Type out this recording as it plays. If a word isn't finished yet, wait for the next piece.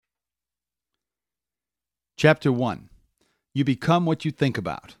Chapter 1. You become what you think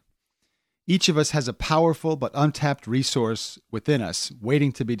about. Each of us has a powerful but untapped resource within us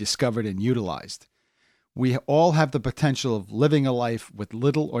waiting to be discovered and utilized. We all have the potential of living a life with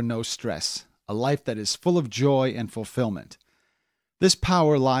little or no stress, a life that is full of joy and fulfillment. This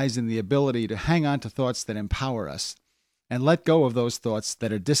power lies in the ability to hang on to thoughts that empower us and let go of those thoughts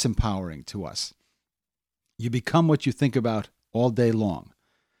that are disempowering to us. You become what you think about all day long.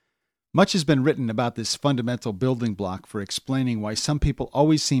 Much has been written about this fundamental building block for explaining why some people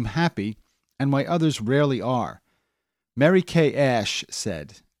always seem happy and why others rarely are. Mary Kay Ash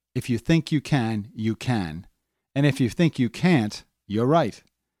said, "If you think you can, you can. And if you think you can't, you're right."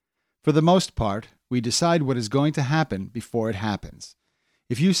 For the most part, we decide what is going to happen before it happens.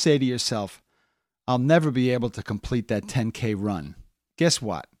 If you say to yourself, "I'll never be able to complete that 10K run," guess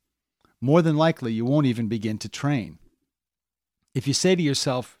what? More than likely, you won't even begin to train. If you say to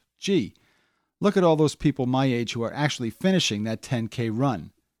yourself, "Gee, look at all those people my age who are actually finishing that 10K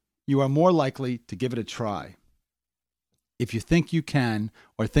run," you are more likely to give it a try. If you think you can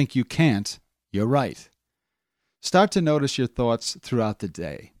or think you can't, you're right. Start to notice your thoughts throughout the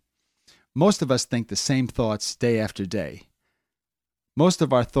day. Most of us think the same thoughts day after day. Most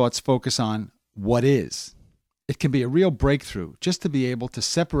of our thoughts focus on what is. It can be a real breakthrough just to be able to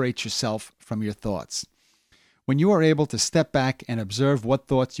separate yourself from your thoughts. When you are able to step back and observe what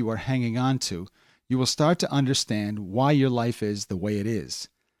thoughts you are hanging on to, you will start to understand why your life is the way it is.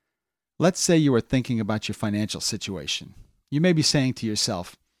 Let's say you are thinking about your financial situation. You may be saying to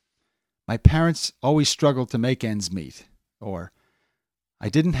yourself, "My parents always struggled to make ends meet," or "I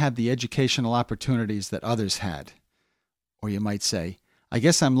didn't have the educational opportunities that others had." Or you might say, "I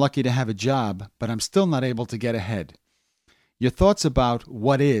guess I'm lucky to have a job, but I'm still not able to get ahead." Your thoughts about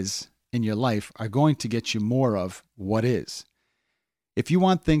what is in your life are going to get you more of what is. If you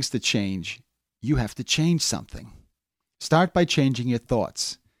want things to change, you have to change something. Start by changing your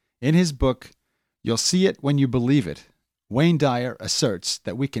thoughts. In his book, You'll See It When You Believe It, Wayne Dyer asserts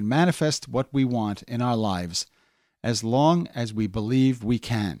that we can manifest what we want in our lives as long as we believe we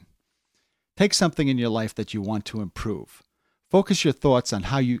can. Take something in your life that you want to improve. Focus your thoughts on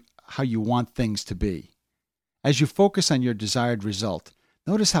how you want things to be. As you focus on your desired result,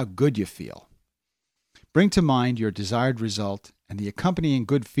 notice how good you feel. Bring to mind your desired result and the accompanying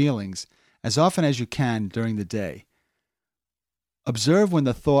good feelings as often as you can during the day. Observe when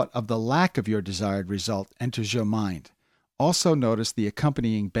the thought of the lack of your desired result enters your mind. Also notice the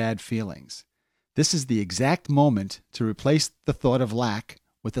accompanying bad feelings. This is the exact moment to replace the thought of lack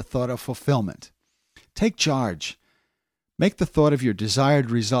with the thought of fulfillment. Take charge. Make the thought of your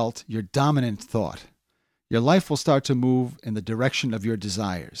desired result your dominant thought. Your life will start to move in the direction of your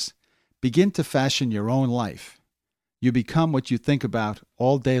desires. Begin to fashion your own life. You become what you think about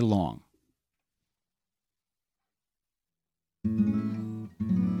all day long.